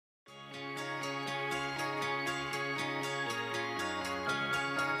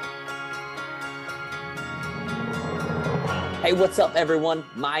Hey, what's up, everyone?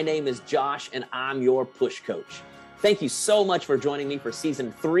 My name is Josh, and I'm your push coach. Thank you so much for joining me for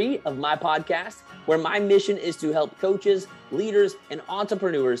season 3 of my podcast, where my mission is to help coaches, leaders, and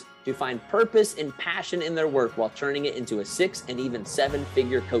entrepreneurs to find purpose and passion in their work while turning it into a 6 and even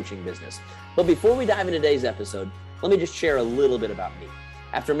 7-figure coaching business. But before we dive into today's episode, let me just share a little bit about me.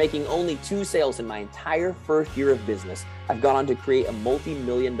 After making only 2 sales in my entire first year of business, I've gone on to create a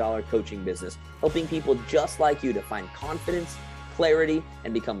multi-million-dollar coaching business, helping people just like you to find confidence, clarity,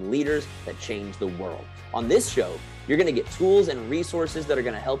 and become leaders that change the world. On this show, you're going to get tools and resources that are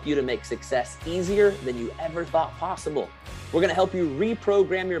going to help you to make success easier than you ever thought possible. We're going to help you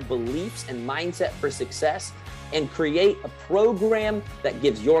reprogram your beliefs and mindset for success and create a program that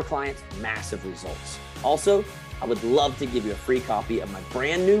gives your clients massive results. Also, I would love to give you a free copy of my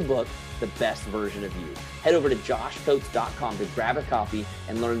brand new book, The Best Version of You. Head over to joshcoates.com to grab a copy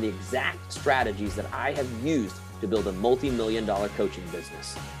and learn the exact strategies that I have used to build a multi-million-dollar coaching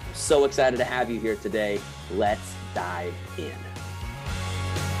business. I'm so excited to have you here today. Let's dive in.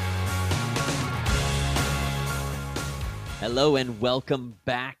 Hello and welcome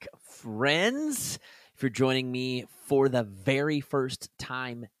back, friends. If you're joining me for the very first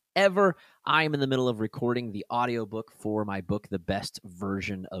time ever, I am in the middle of recording the audiobook for my book, The Best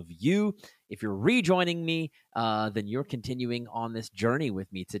Version of You. If you're rejoining me, then you're continuing on this journey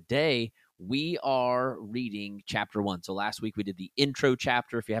with me. Today, we are reading chapter 1. So last week we did the intro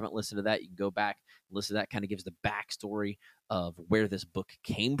chapter. If you haven't listened to that, you can go back and listen to that. Kind of gives the backstory of where this book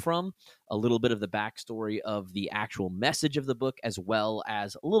came from, a little bit of the backstory of the actual message of the book, as well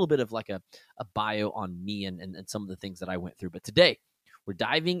as a little bit of like a bio on me and some of the things that I went through. But today, we're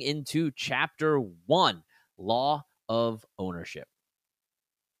diving into chapter 1, Law of Ownership.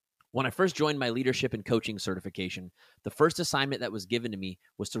 When I first joined my leadership and coaching certification, the first assignment that was given to me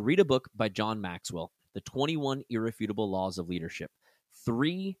was to read a book by John Maxwell, The 21 Irrefutable Laws of Leadership,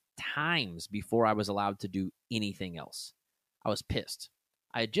 3 times before I was allowed to do anything else. I was pissed.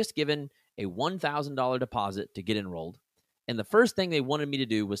 I had just given a $1,000 deposit to get enrolled, and the first thing they wanted me to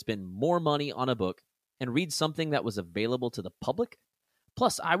do was spend more money on a book and read something that was available to the public.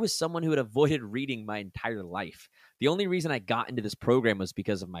 Plus, I was someone who had avoided reading my entire life. The only reason I got into this program was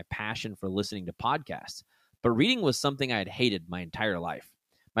because of my passion for listening to podcasts. But reading was something I had hated my entire life.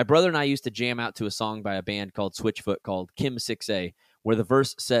 My brother and I used to jam out to a song by a band called Switchfoot called Kim 6A, where the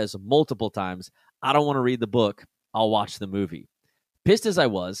verse says multiple times, "I don't want to read the book, I'll watch the movie." Pissed as I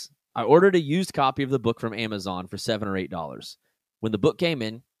was, I ordered a used copy of the book from Amazon for $7 or $8. When the book came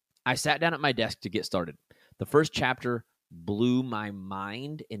in, I sat down at my desk to get started. The first chapter blew my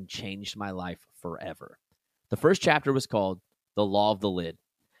mind and changed my life forever. The first chapter was called The Law of the Lid,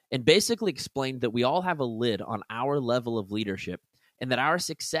 and basically explained that we all have a lid on our level of leadership and that our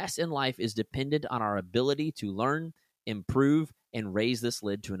success in life is dependent on our ability to learn, improve, and raise this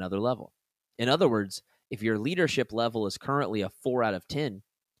lid to another level. In other words, if your leadership level is currently a 4 out of 10,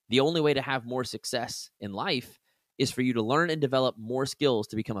 the only way to have more success in life is for you to learn and develop more skills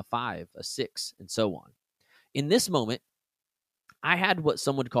to become a 5, a 6, and so on. In this moment, I had what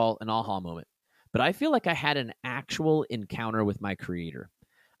some would call an aha moment, but I feel like I had an actual encounter with my creator.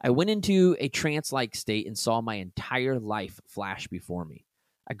 I went into a trance-like state and saw my entire life flash before me.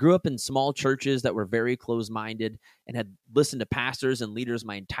 I grew up in small churches that were very closed-minded and had listened to pastors and leaders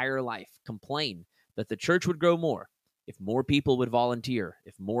my entire life complain that the church would grow more if more people would volunteer,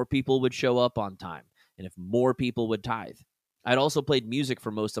 if more people would show up on time, and if more people would tithe. I'd also played music for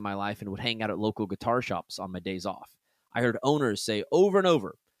most of my life and would hang out at local guitar shops on my days off. I heard owners say over and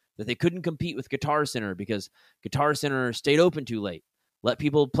over that they couldn't compete with Guitar Center because Guitar Center stayed open too late, let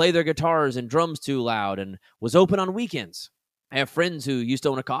people play their guitars and drums too loud, and was open on weekends. I have friends who used to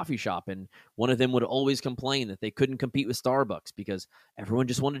own a coffee shop, and one of them would always complain that they couldn't compete with Starbucks because everyone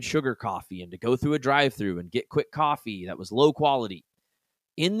just wanted sugar coffee and to go through a drive-thru and get quick coffee that was low quality.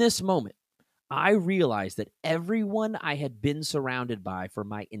 In this moment, I realized that everyone I had been surrounded by for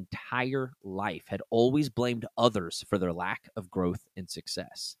my entire life had always blamed others for their lack of growth and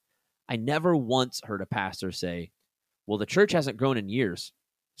success. I never once heard a pastor say, "Well, the church hasn't grown in years,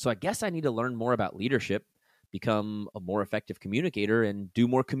 so I guess I need to learn more about leadership, become a more effective communicator, and do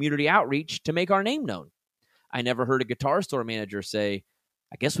more community outreach to make our name known." I never heard a guitar store manager say,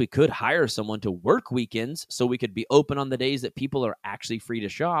 "I guess we could hire someone to work weekends so we could be open on the days that people are actually free to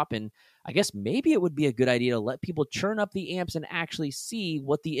shop. And I guess maybe it would be a good idea to let people churn up the amps and actually see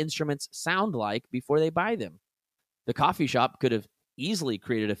what the instruments sound like before they buy them." The coffee shop could have easily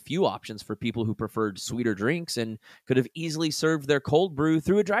created a few options for people who preferred sweeter drinks and could have easily served their cold brew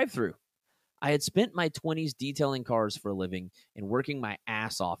through a drive-thru. I had spent my 20s detailing cars for a living and working my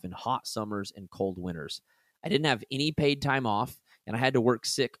ass off in hot summers and cold winters. I didn't have any paid time off, and I had to work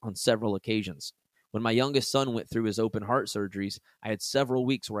sick on several occasions. When my youngest son went through his open heart surgeries, I had several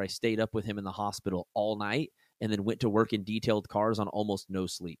weeks where I stayed up with him in the hospital all night and then went to work in detailed cars on almost no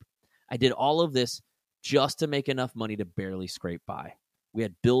sleep. I did all of this just to make enough money to barely scrape by. We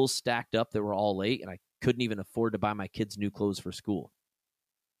had bills stacked up that were all late, and I couldn't even afford to buy my kids new clothes for school.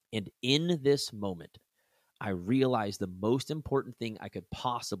 And in this moment, I realized the most important thing I could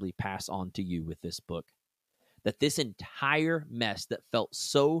possibly pass on to you with this book. That this entire mess that felt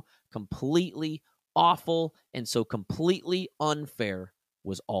so completely awful and so completely unfair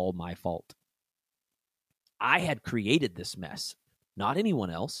was all my fault. I had created this mess, not anyone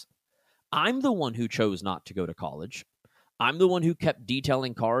else. I'm the one who chose not to go to college. I'm the one who kept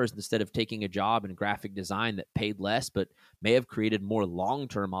detailing cars instead of taking a job in graphic design that paid less but may have created more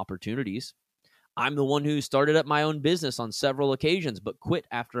long-term opportunities. I'm the one who started up my own business on several occasions but quit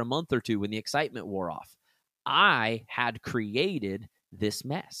after a month or two when the excitement wore off. I had created this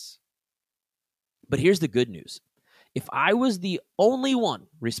mess. But here's the good news. If I was the only one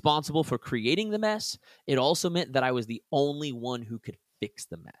responsible for creating the mess, it also meant that I was the only one who could fix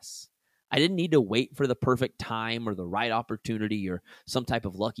the mess. I didn't need to wait for the perfect time or the right opportunity or some type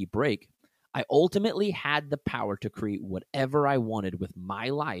of lucky break. I ultimately had the power to create whatever I wanted with my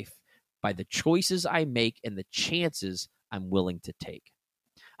life by the choices I make and the chances I'm willing to take.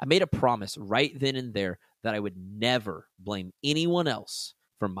 I made a promise right then and there that I would never blame anyone else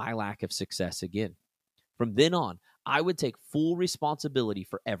for my lack of success again. From then on, I would take full responsibility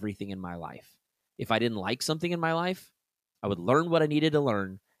for everything in my life. If I didn't like something in my life, I would learn what I needed to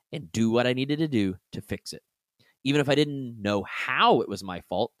learn and do what I needed to do to fix it. Even if I didn't know how it was my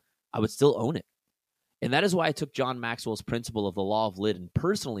fault, I would still own it. And that is why I took John Maxwell's principle of the law of lid and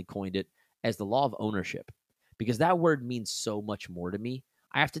personally coined it as the law of ownership, because that word means so much more to me.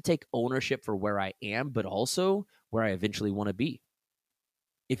 I have to take ownership for where I am, but also where I eventually want to be.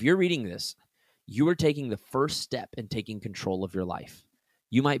 If you're reading this, you are taking the first step in taking control of your life.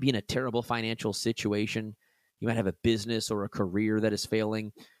 You might be in a terrible financial situation. You might have a business or a career that is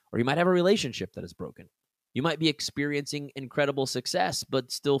failing, or you might have a relationship that is broken. You might be experiencing incredible success,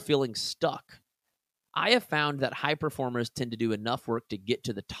 but still feeling stuck. I have found that high performers tend to do enough work to get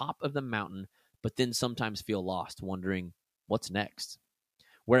to the top of the mountain, but then sometimes feel lost, wondering, what's next?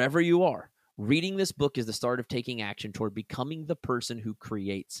 Wherever you are, reading this book is the start of taking action toward becoming the person who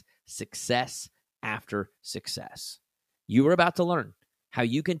creates success after success. You are about to learn how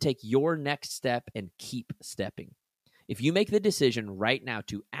you can take your next step and keep stepping. If you make the decision right now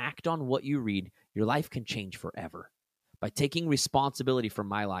to act on what you read, your life can change forever. By taking responsibility for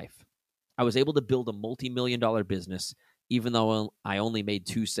my life, I was able to build a multi-million-dollar business, even though I only made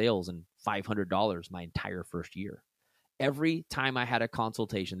 2 sales and $500 my entire first year. Every time I had a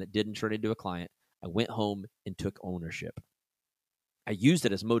consultation that didn't turn into a client, I went home and took ownership. I used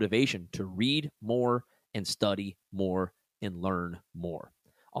it as motivation to read more and study more and learn more.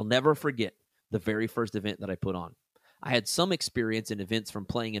 I'll never forget the very first event that I put on. I had some experience in events from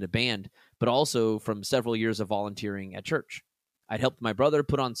playing in a band, but also from several years of volunteering at church. I'd helped my brother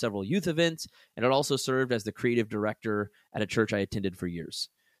put on several youth events, and I'd also served as the creative director at a church I attended for years.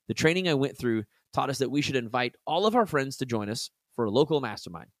 The training I went through taught us that we should invite all of our friends to join us for a local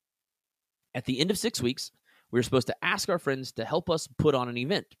mastermind. At the end of 6 weeks, we were supposed to ask our friends to help us put on an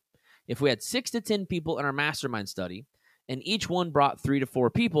event. If we had 6 to 10 people in our mastermind study, and each one brought 3 to 4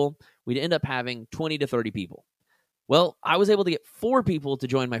 people, we'd end up having 20 to 30 people. Well, I was able to get 4 people to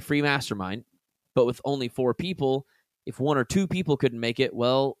join my free mastermind, but with only 4 people, if 1 or 2 people couldn't make it,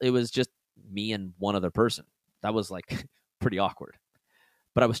 well, it was just me and one other person. That was like pretty awkward.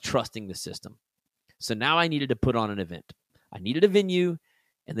 But I was trusting the system. So now I needed to put on an event. I needed a venue,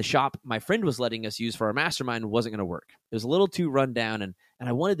 and the shop my friend was letting us use for our mastermind wasn't going to work. It was a little too run down, and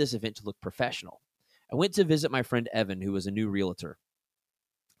I wanted this event to look professional. I went to visit my friend Evan, who was a new realtor.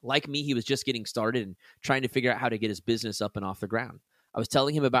 Like me, he was just getting started and trying to figure out how to get his business up and off the ground. I was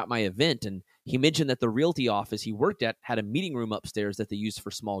telling him about my event, and he mentioned that the realty office he worked at had a meeting room upstairs that they used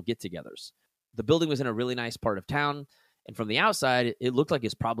for small get-togethers. The building was in a really nice part of town, and from the outside, it looked like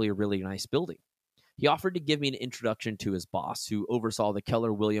it's probably a really nice building. He offered to give me an introduction to his boss, who oversaw the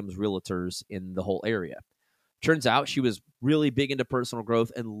Keller Williams realtors in the whole area. Turns out she was really big into personal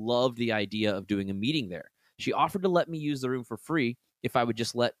growth and loved the idea of doing a meeting there. She offered to let me use the room for free if I would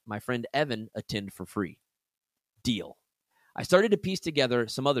just let my friend Evan attend for free. Deal. I started to piece together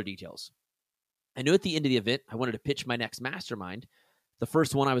some other details. I knew at the end of the event, I wanted to pitch my next mastermind, the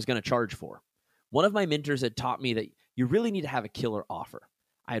first one I was going to charge for. One of my mentors had taught me that you really need to have a killer offer.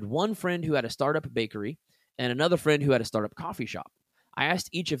 I had one friend who had a startup bakery and another friend who had a startup coffee shop. I asked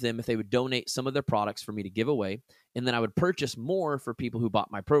each of them if they would donate some of their products for me to give away, and then I would purchase more for people who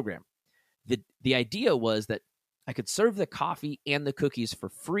bought my program. The idea was that I could serve the coffee and the cookies for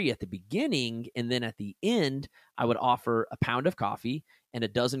free at the beginning, and then at the end, I would offer a pound of coffee and a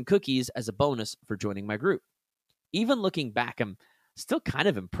dozen cookies as a bonus for joining my group. Even looking back, I'm still kind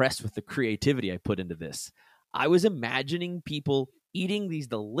of impressed with the creativity I put into this. I was imagining people eating these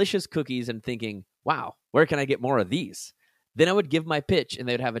delicious cookies and thinking, wow, where can I get more of these? Then I would give my pitch and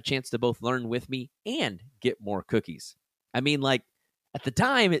they would have a chance to both learn with me and get more cookies. I mean, like, at the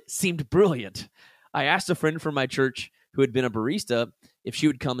time, it seemed brilliant. I asked a friend from my church who had been a barista if she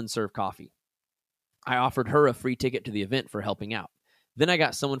would come and serve coffee. I offered her a free ticket to the event for helping out. Then I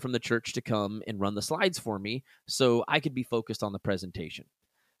got someone from the church to come and run the slides for me so I could be focused on the presentation.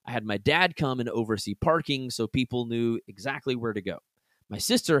 I had my dad come and oversee parking so people knew exactly where to go. My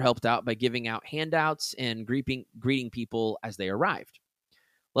sister helped out by giving out handouts and greeting people as they arrived.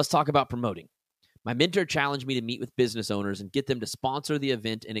 Let's talk about promoting. My mentor challenged me to meet with business owners and get them to sponsor the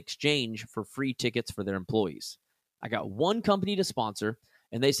event in exchange for free tickets for their employees. I got one company to sponsor,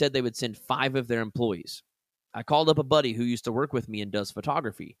 and they said they would send 5 of their employees. I called up a buddy who used to work with me and does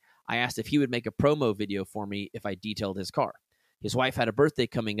photography. I asked if he would make a promo video for me if I detailed his car. His wife had a birthday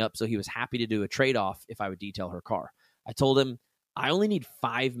coming up, so he was happy to do a trade-off if I would detail her car. I told him, I only need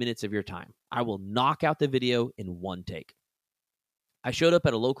 5 minutes of your time. I will knock out the video in one take. I showed up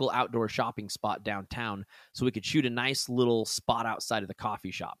at a local outdoor shopping spot downtown so we could shoot a nice little spot outside of the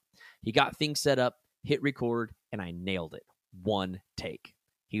coffee shop. He got things set up, hit record, and I nailed it. One take.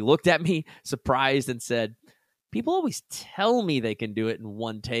 He looked at me, surprised, and said, people always tell me they can do it in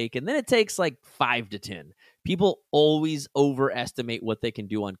one take, and then it takes like 5 to 10. People always overestimate what they can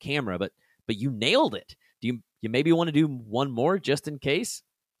do on camera, but you nailed it. Do you maybe want to do one more just in case?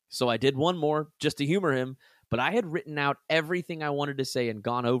 So I did one more just to humor him, but I had written out everything I wanted to say and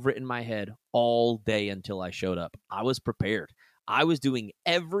gone over it in my head all day until I showed up. I was prepared. I was doing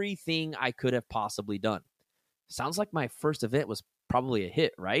everything I could have possibly done. Sounds like my first event was probably a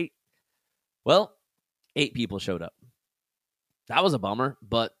hit, right? Well, 8 people showed up. That was a bummer,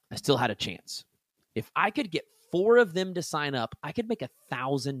 but I still had a chance. If I could get 4 of them to sign up, I could make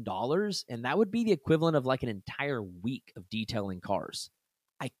 $1,000, and that would be the equivalent of like an entire week of detailing cars.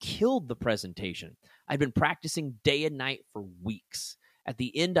 I killed the presentation. I'd been practicing day and night for weeks. At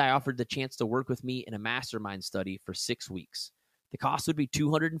the end, I offered the chance to work with me in a mastermind study for 6 weeks. The cost would be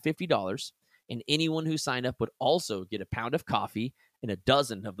 $250, and anyone who signed up would also get a pound of coffee and a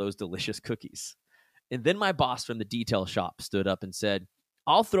dozen of those delicious cookies. And then my boss from the detail shop stood up and said,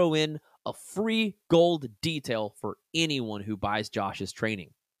 I'll throw in a free gold detail for anyone who buys Josh's training.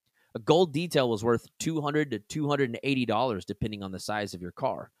 A gold detail was worth $200 to $280 depending on the size of your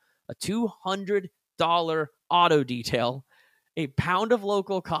car. A $200 auto detail, a pound of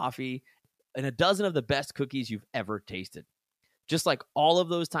local coffee, and a dozen of the best cookies you've ever tasted. Just like all of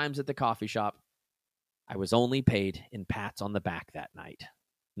those times at the coffee shop, I was only paid in pats on the back that night.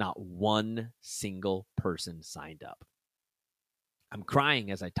 Not one single person signed up. I'm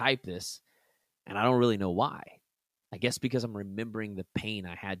crying as I type this, and I don't really know why. I guess because I'm remembering the pain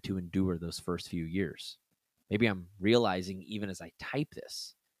I had to endure those first few years. Maybe I'm realizing even as I type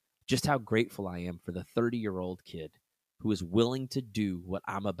this, just how grateful I am for the 30-year-old kid who is willing to do what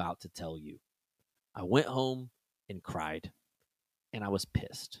I'm about to tell you. I went home and cried, and I was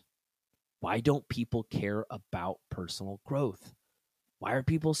pissed. Why don't people care about personal growth? Why are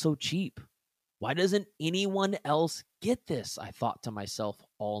people so cheap? Why doesn't anyone else get this? I thought to myself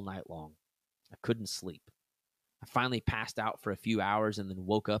all night long. I couldn't sleep. I finally passed out for a few hours and then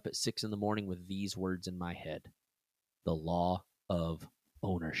woke up at 6 a.m. with these words in my head. The law of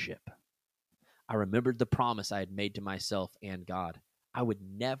ownership. I remembered the promise I had made to myself and God. I would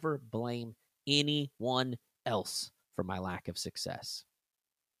never blame anyone else for my lack of success.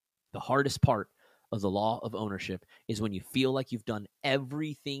 The hardest part of the law of ownership is when you feel like you've done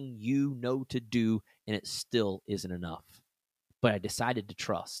everything you know to do and it still isn't enough. But I decided to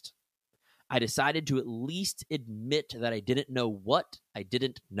trust. I decided to at least admit that I didn't know what I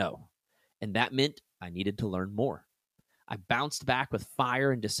didn't know. And that meant I needed to learn more. I bounced back with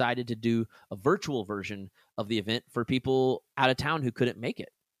fire and decided to do a virtual version of the event for people out of town who couldn't make it.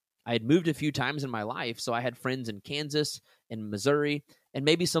 I had moved a few times in my life, so I had friends in Kansas and Missouri, and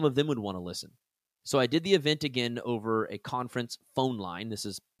maybe some of them would want to listen. So I did the event again over a conference phone line. This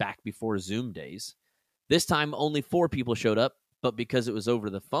is back before Zoom days. This time, only 4 people showed up, but because it was over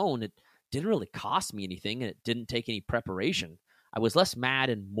the phone, it didn't really cost me anything, and it didn't take any preparation. I was less mad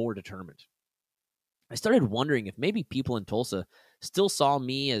and more determined. I started wondering if maybe people in Tulsa still saw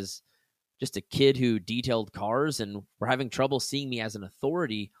me as just a kid who detailed cars and were having trouble seeing me as an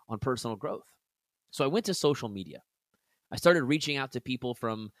authority on personal growth. So I went to social media. I started reaching out to people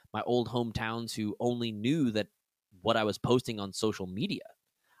from my old hometowns who only knew that what I was posting on social media.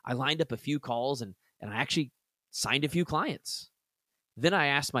 I lined up a few calls and I actually signed a few clients. Then I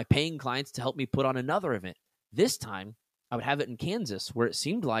asked my paying clients to help me put on another event. This time, I would have it in Kansas, where it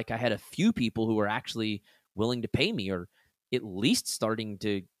seemed like I had a few people who were actually willing to pay me, or at least starting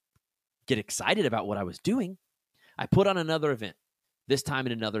to get excited about what I was doing. I put on another event, this time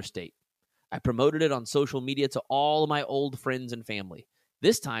in another state. I promoted it on social media to all of my old friends and family.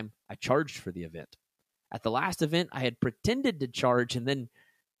 This time, I charged for the event. At the last event, I had pretended to charge and then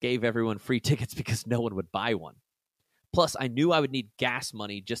gave everyone free tickets because no one would buy one. Plus, I knew I would need gas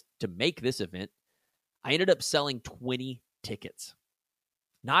money just to make this event. I ended up selling 20 tickets.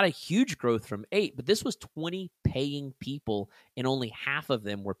 Not a huge growth from 8, but this was 20 paying people, and only half of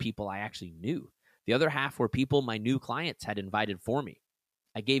them were people I actually knew. The other half were people my new clients had invited for me.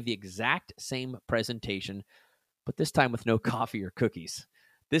 I gave the exact same presentation, but this time with no coffee or cookies.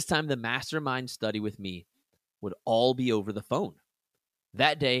 This time, the mastermind study with me would all be over the phone.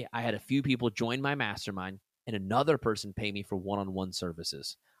 That day, I had a few people join my mastermind and another person pay me for one-on-one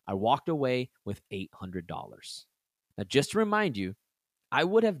services. I walked away with $800. Now, just to remind you, I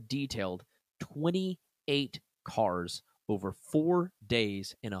would have detailed 28 cars over 4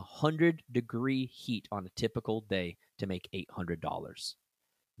 days in 100-degree heat on a typical day to make $800.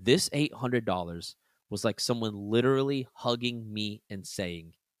 This $800 was like someone literally hugging me and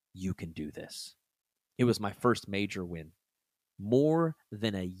saying, "You can do this." It was my first major win, more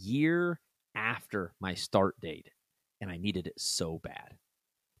than a year after my start date, and I needed it so bad.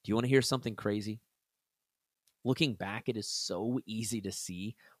 Do you want to hear something crazy? Looking back, it is so easy to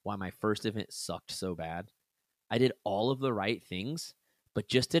see why my first event sucked so bad. I did all of the right things, but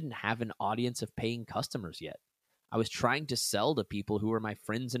just didn't have an audience of paying customers yet. I was trying to sell to people who were my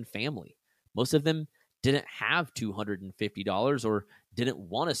friends and family. Most of them didn't have $250 or didn't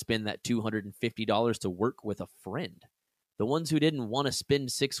want to spend that $250 to work with a friend. The ones who didn't want to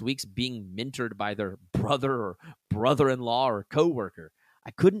spend 6 weeks being mentored by their brother or brother-in-law or coworker.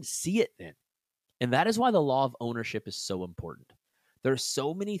 I couldn't see it then. And that is why the law of ownership is so important. There are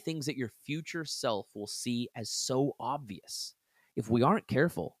so many things that your future self will see as so obvious. If we aren't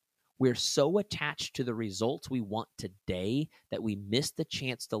careful, we're so attached to the results we want today that we miss the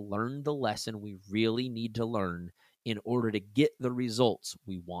chance to learn the lesson we really need to learn in order to get the results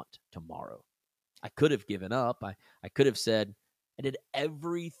we want tomorrow. I could have given up. I could have said, I did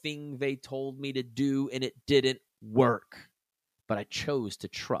everything they told me to do and it didn't work. But I chose to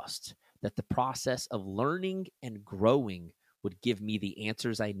trust that the process of learning and growing would give me the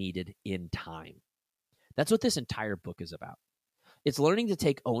answers I needed in time. That's what this entire book is about. It's learning to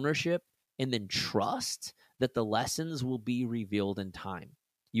take ownership and then trust that the lessons will be revealed in time.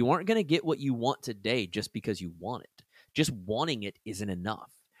 You aren't going to get what you want today just because you want it. Just wanting it isn't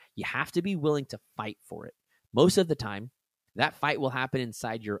enough. You have to be willing to fight for it. Most of the time, that fight will happen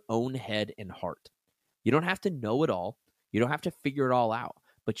inside your own head and heart. You don't have to know it all. You don't have to figure it all out,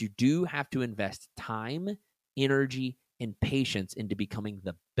 but you do have to invest time, energy, and patience into becoming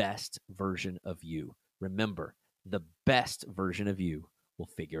the best version of you. Remember, the best version of you will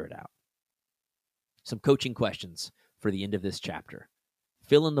figure it out. Some coaching questions for the end of this chapter.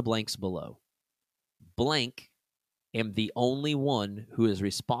 Fill in the blanks below. Blank am the only one who is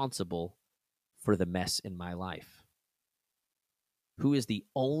responsible for the mess in my life. Who is the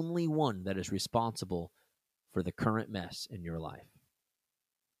only one that is responsible for the current mess in your life?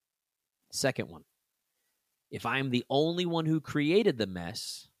 Second one. If I am the only one who created the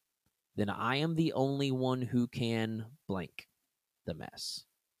mess, then I am the only one who can blank the mess.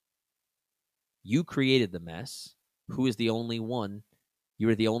 You created the mess. Who is the only one? You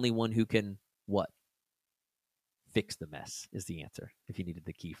are the only one who can what? Fix the mess is the answer, if you needed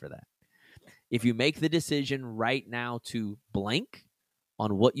the key for that. If you make the decision right now to blank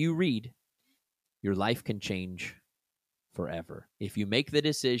on what you read, your life can change forever. If you make the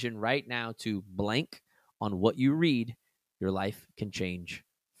decision right now to blank on what you read, your life can change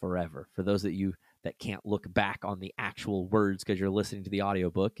forever. For those of you that can't look back on the actual words because you're listening to the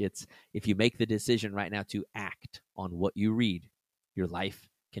audiobook, it's if you make the decision right now to act on what you read, your life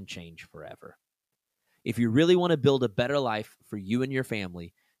can change forever. If you really want to build a better life for you and your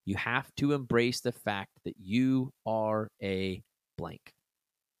family, you have to embrace the fact that you are a blank.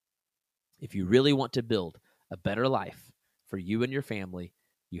 If you really want to build a better life for you and your family,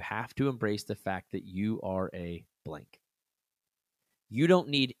 you have to embrace the fact that you are a blank. You don't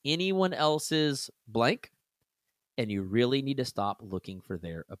need anyone else's blank, and you really need to stop looking for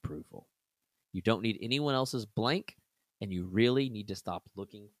their approval. You don't need anyone else's blank, and you really need to stop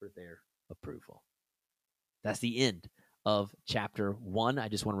looking for their approval. That's the end of chapter 1. I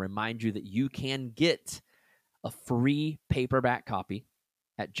just want to remind you that you can get a free paperback copy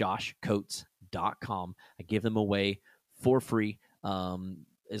at joshcoates.com. I give them away for free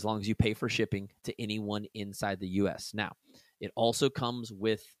as long as you pay for shipping to anyone inside the U.S. Now, it also comes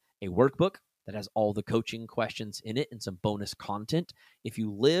with a workbook that has all the coaching questions in it and some bonus content. If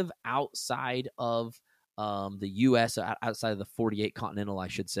you live outside of the U.S., outside of the 48 continental, I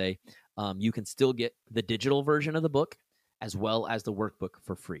should say, you can still get the digital version of the book as well as the workbook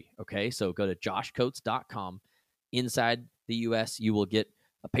for free. Okay, so go to joshcoates.com. Inside the U.S., you will get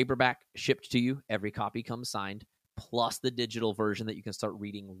a paperback shipped to you. Every copy comes signed, plus the digital version that you can start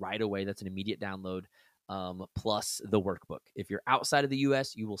reading right away. That's an immediate download, plus the workbook. If you're outside of the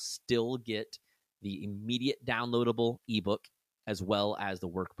U.S., you will still get the immediate downloadable ebook as well as the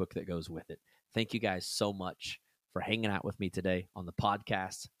workbook that goes with it. Thank you guys so much for hanging out with me today on the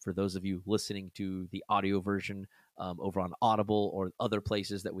podcast. For those of you listening to the audio version over on Audible or other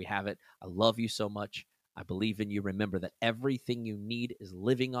places that we have it, I love you so much. I believe in you. Remember that everything you need is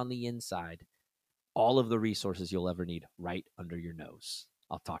living on the inside. All of the resources you'll ever need right under your nose.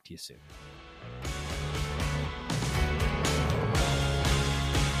 I'll talk to you soon.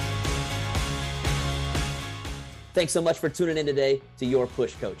 Thanks so much for tuning in today to Your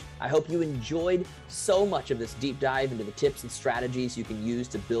Push Coach. I hope you enjoyed so much of this deep dive into the tips and strategies you can use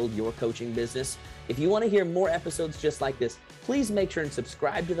to build your coaching business. If you want to hear more episodes just like this, please make sure and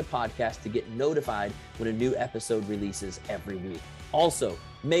subscribe to the podcast to get notified when a new episode releases every week. Also,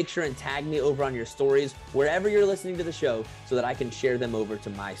 make sure and tag me over on your stories wherever you're listening to the show so that I can share them over to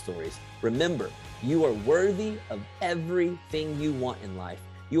my stories. Remember, you are worthy of everything you want in life.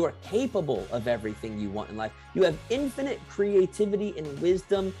 You are capable of everything you want in life. You have infinite creativity and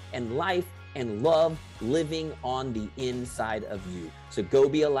wisdom and life and love living on the inside of you. So go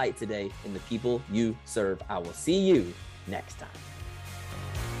be a light today in the people you serve. I will see you next time.